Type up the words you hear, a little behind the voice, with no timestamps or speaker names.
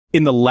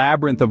In the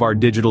labyrinth of our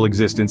digital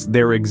existence,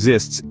 there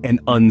exists an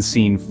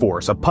unseen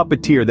force, a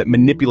puppeteer that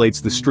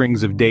manipulates the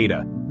strings of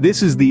data.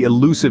 This is the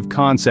elusive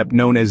concept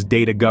known as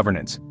data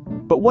governance.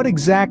 But what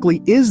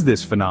exactly is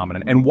this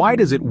phenomenon, and why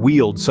does it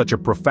wield such a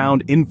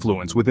profound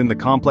influence within the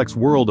complex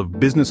world of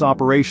business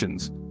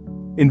operations?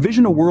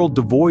 Envision a world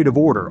devoid of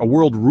order, a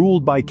world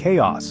ruled by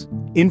chaos.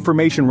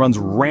 Information runs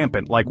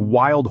rampant like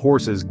wild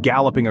horses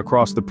galloping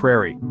across the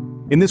prairie.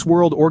 In this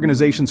world,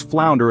 organizations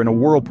flounder in a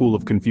whirlpool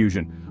of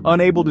confusion,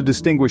 unable to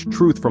distinguish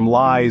truth from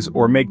lies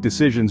or make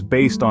decisions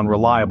based on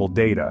reliable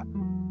data.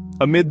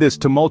 Amid this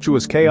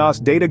tumultuous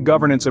chaos, data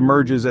governance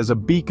emerges as a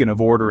beacon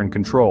of order and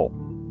control.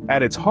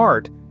 At its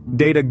heart,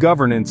 data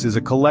governance is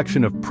a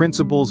collection of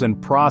principles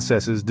and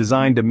processes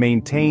designed to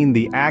maintain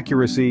the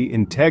accuracy,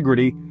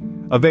 integrity,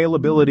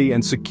 availability,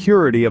 and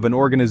security of an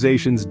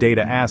organization's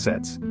data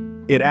assets.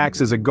 It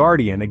acts as a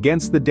guardian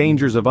against the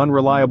dangers of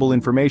unreliable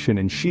information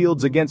and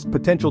shields against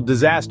potential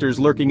disasters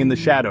lurking in the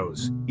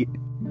shadows.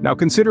 Now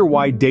consider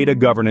why data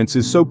governance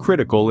is so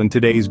critical in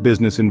today's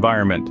business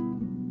environment.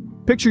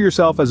 Picture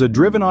yourself as a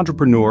driven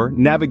entrepreneur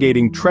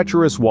navigating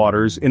treacherous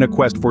waters in a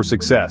quest for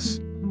success.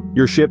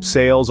 Your ship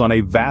sails on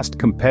a vast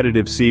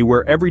competitive sea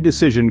where every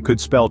decision could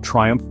spell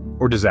triumph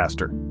or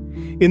disaster.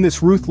 In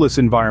this ruthless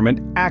environment,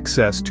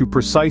 access to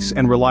precise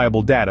and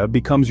reliable data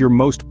becomes your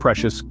most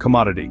precious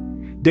commodity.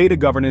 Data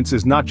governance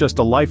is not just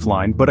a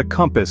lifeline, but a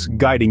compass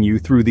guiding you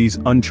through these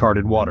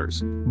uncharted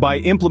waters. By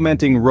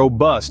implementing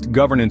robust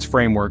governance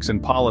frameworks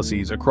and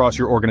policies across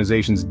your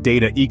organization's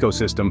data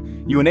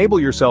ecosystem, you enable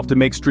yourself to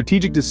make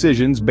strategic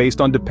decisions based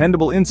on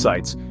dependable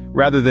insights,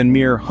 rather than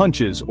mere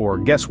hunches or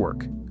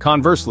guesswork.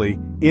 Conversely,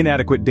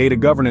 inadequate data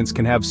governance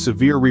can have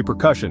severe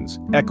repercussions,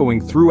 echoing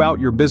throughout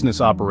your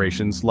business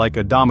operations like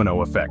a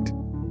domino effect.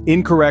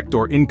 Incorrect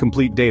or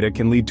incomplete data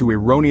can lead to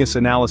erroneous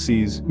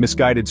analyses,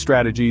 misguided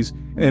strategies,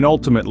 and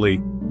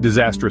ultimately,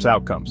 disastrous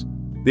outcomes.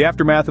 The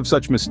aftermath of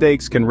such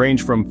mistakes can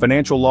range from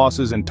financial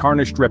losses and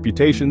tarnished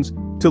reputations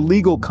to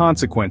legal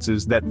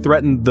consequences that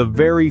threaten the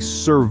very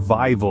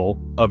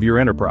survival of your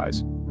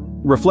enterprise.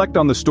 Reflect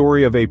on the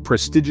story of a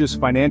prestigious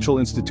financial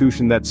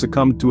institution that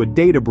succumbed to a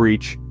data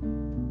breach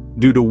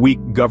due to weak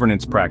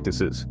governance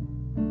practices.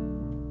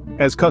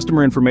 As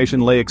customer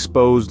information lay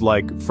exposed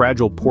like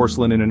fragile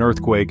porcelain in an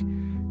earthquake,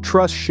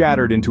 trust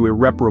shattered into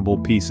irreparable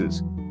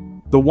pieces.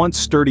 The once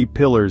sturdy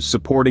pillars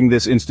supporting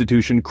this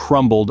institution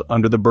crumbled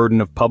under the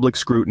burden of public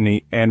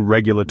scrutiny and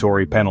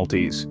regulatory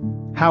penalties.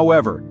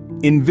 However,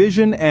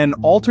 envision an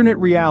alternate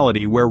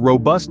reality where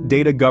robust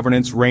data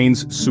governance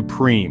reigns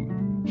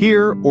supreme.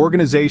 Here,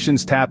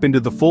 organizations tap into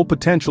the full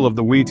potential of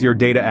the Wheatier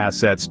data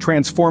assets,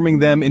 transforming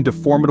them into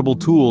formidable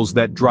tools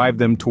that drive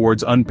them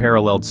towards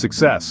unparalleled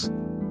success.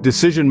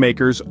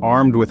 Decision-makers,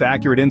 armed with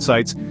accurate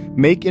insights,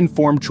 make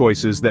informed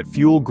choices that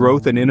fuel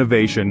growth and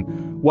innovation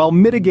while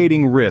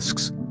mitigating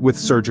risks with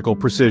surgical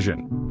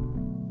precision.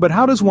 But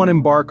how does one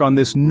embark on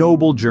this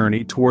noble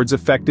journey towards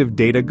effective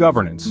data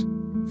governance?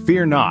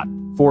 Fear not,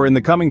 for in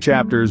the coming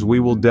chapters we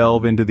will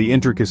delve into the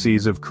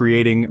intricacies of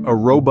creating a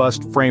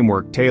robust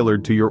framework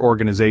tailored to your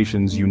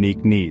organization's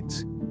unique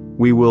needs.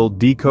 We will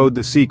decode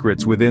the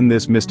secrets within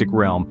this mystic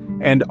realm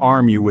and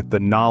arm you with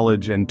the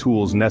knowledge and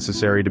tools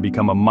necessary to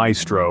become a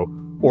maestro,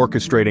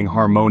 orchestrating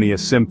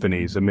harmonious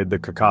symphonies amid the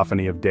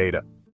cacophony of data.